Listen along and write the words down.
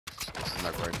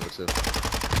not right there too.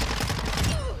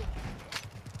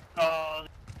 Oh.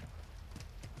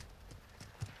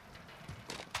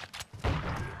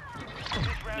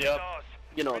 Yep.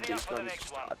 You know, these guns.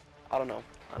 I don't know.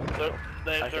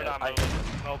 They're not moving.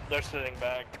 Nope, they're sitting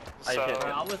back. I So. hit Bro,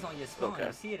 I was on your spawn. Okay.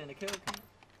 You see it in the kill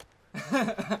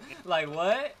cam. Like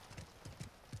what?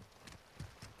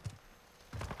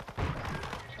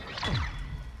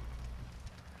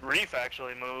 Reef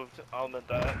actually moved. I'll admit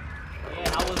that.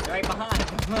 Yeah, I was right behind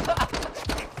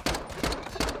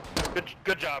him.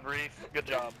 Good job, Reef. Good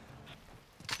job.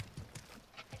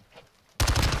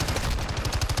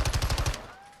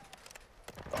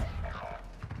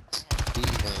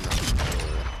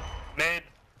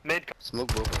 Mid.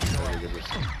 Smoke both of them.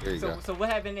 There you go. So what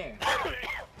happened there?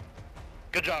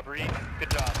 Good job, Reef. Good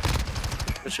job.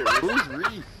 Good shit, Who's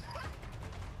Reef?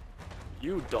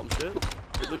 You dumb shit.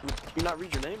 Can you not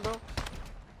read your name, bro?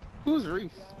 Who's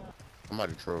Reef? I'm about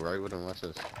to troll right with him. Watch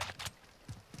this.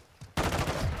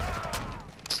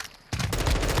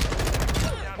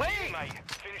 Wait, mate.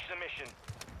 Finish the mission.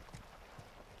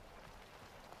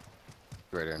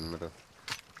 Right there in the middle.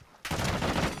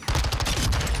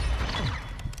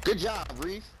 Good job,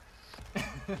 Reef.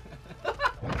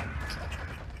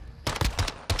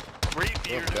 Reef,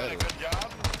 you're doing a good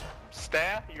job.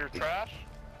 Stat, you're trash.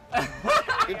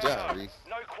 Good job, Reef.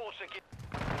 No quarter.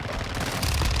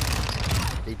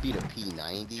 They beat a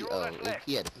P90. Oh, if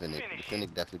he had a Finnick, the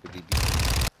Finnick definitely could be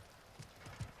beat.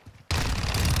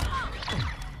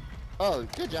 Oh,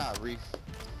 good job, Reef.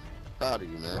 Proud of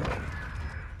you, man.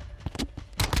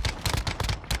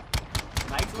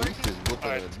 Mike's Reef working? is whooping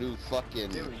Alright. a new fucking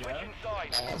There we go.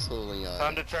 asshole in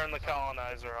Time to turn the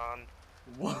colonizer on.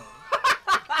 Whoa.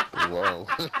 Whoa.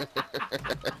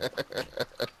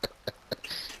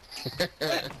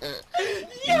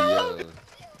 Yo.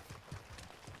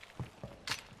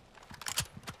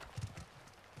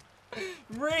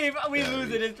 Reeve, we Yeah,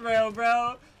 losing Reeve. this round,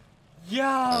 bro.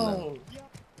 Yo.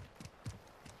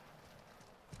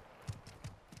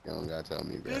 You don't gotta tell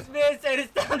me, bro. This man said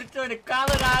it's time to turn the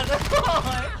colonizer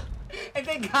on. And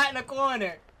they got in the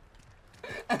corner.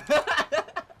 Get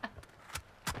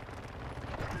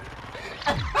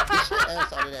your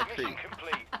ass out of that Mission tree,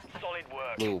 complete. Solid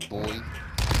work. little boy.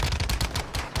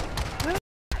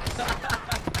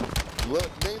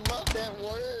 Look, they love that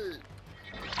word.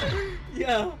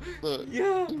 Yo. Look,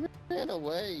 Yo. he ran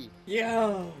away.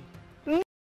 Yo.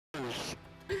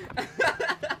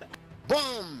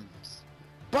 Bums!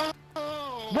 Bum!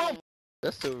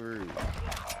 That's so rude.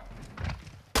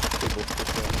 They both put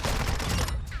them.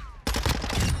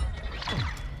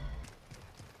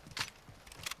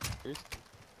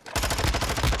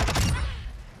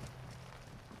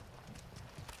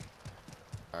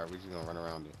 Alright, we just gonna run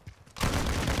around it.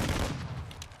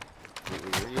 Where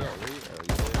you at? Where you at?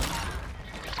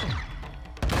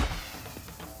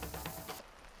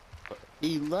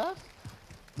 He left?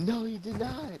 No, he did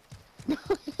not. No,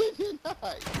 he did not.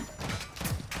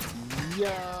 Yo,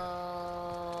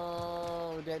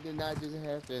 that did not just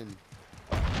happen.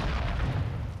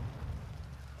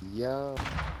 Yo.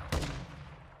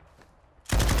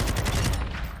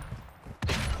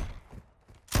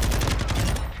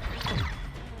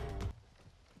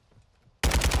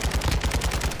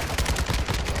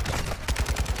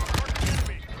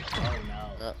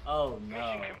 Oh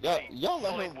no. Y'all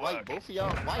let him wipe both of y'all.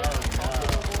 Why y'all not talking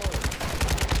no more?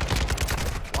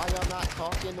 Why y'all not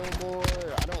talking no more?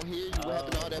 I don't hear you. What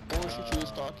happened to all that bullshit you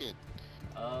was talking?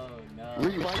 Oh no.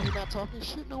 Ree, why you not talking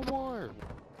shit no more?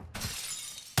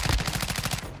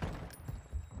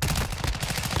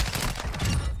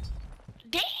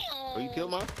 Damn! Oh, you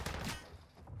killed mine?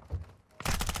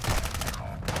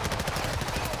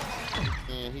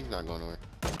 Man, he's not going nowhere.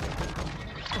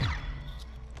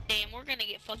 Damn, we're gonna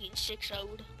get fucking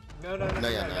 6-0'd. No, No, y'all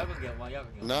y'all not. gonna get one, y'all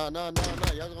gonna get one. No,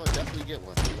 y'all gonna definitely get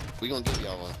one. We gonna give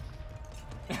y'all one.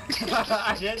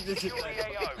 That's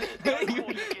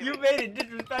disrespectful. you made it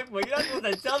disrespectful. You're not supposed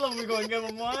to tell them we're gonna give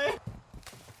them one.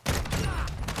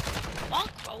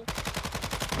 Fuck, bro.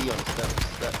 He on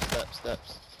the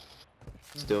steps.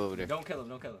 Still over there. Don't kill him,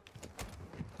 don't kill him.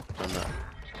 I'm not.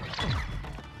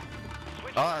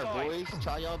 Alright, boys,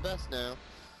 try y'all best now.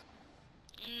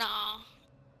 Nah.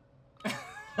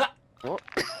 What?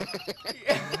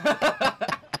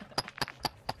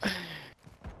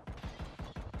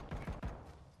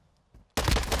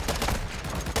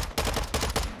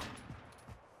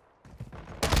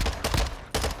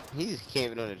 He's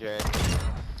camping on the trash.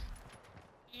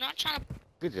 I'm not trying to.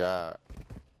 Good job.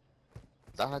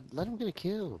 Let him get a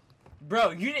kill.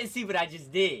 Bro, you didn't see what I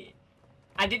just did.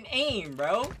 I didn't aim,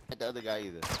 bro. Not the other guy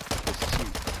either.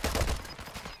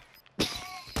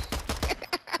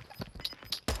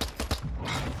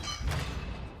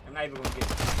 not even gonna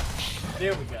get it.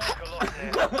 There we go.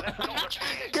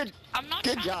 Good. I'm not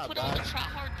Good trying job, to put on the guys. try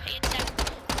hard pants at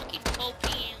fucking 12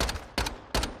 p.m.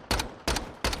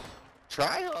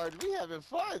 Try hard. We having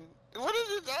fun. What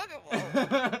is it talking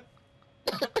about?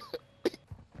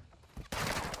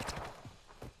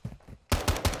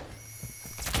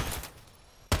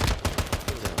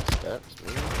 Steps,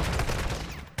 really?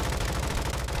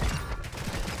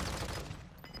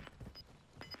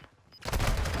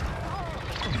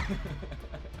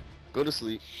 Go to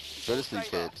sleep. Go to sleep,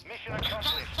 kids. Mission Oh,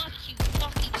 accomplished. fuck you,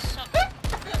 fucking suck.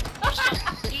 You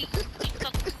suck dick, you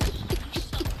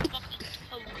fucking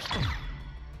toes.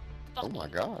 Oh my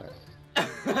god.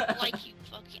 Like you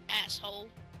fucking asshole.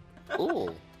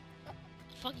 Oh,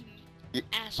 Fucking You-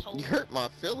 asshole. you hurt my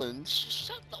feelings.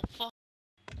 Shut the fuck.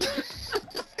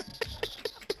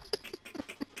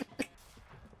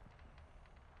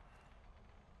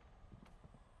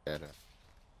 Better.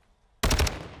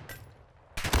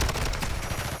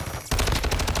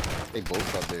 They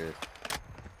both up there.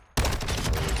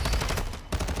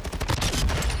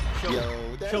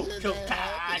 Yo, that Choke, shit choke,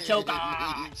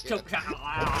 happened. choke,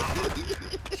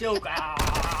 choke,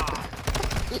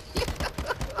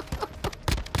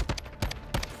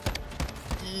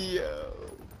 Yo.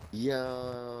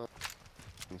 Yo.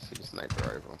 Let me see the sniper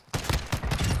rifle.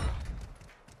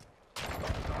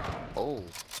 Oh,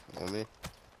 on me.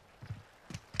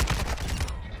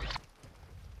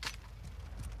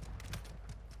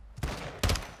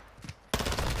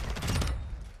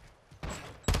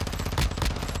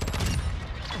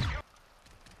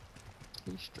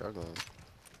 He's struggling.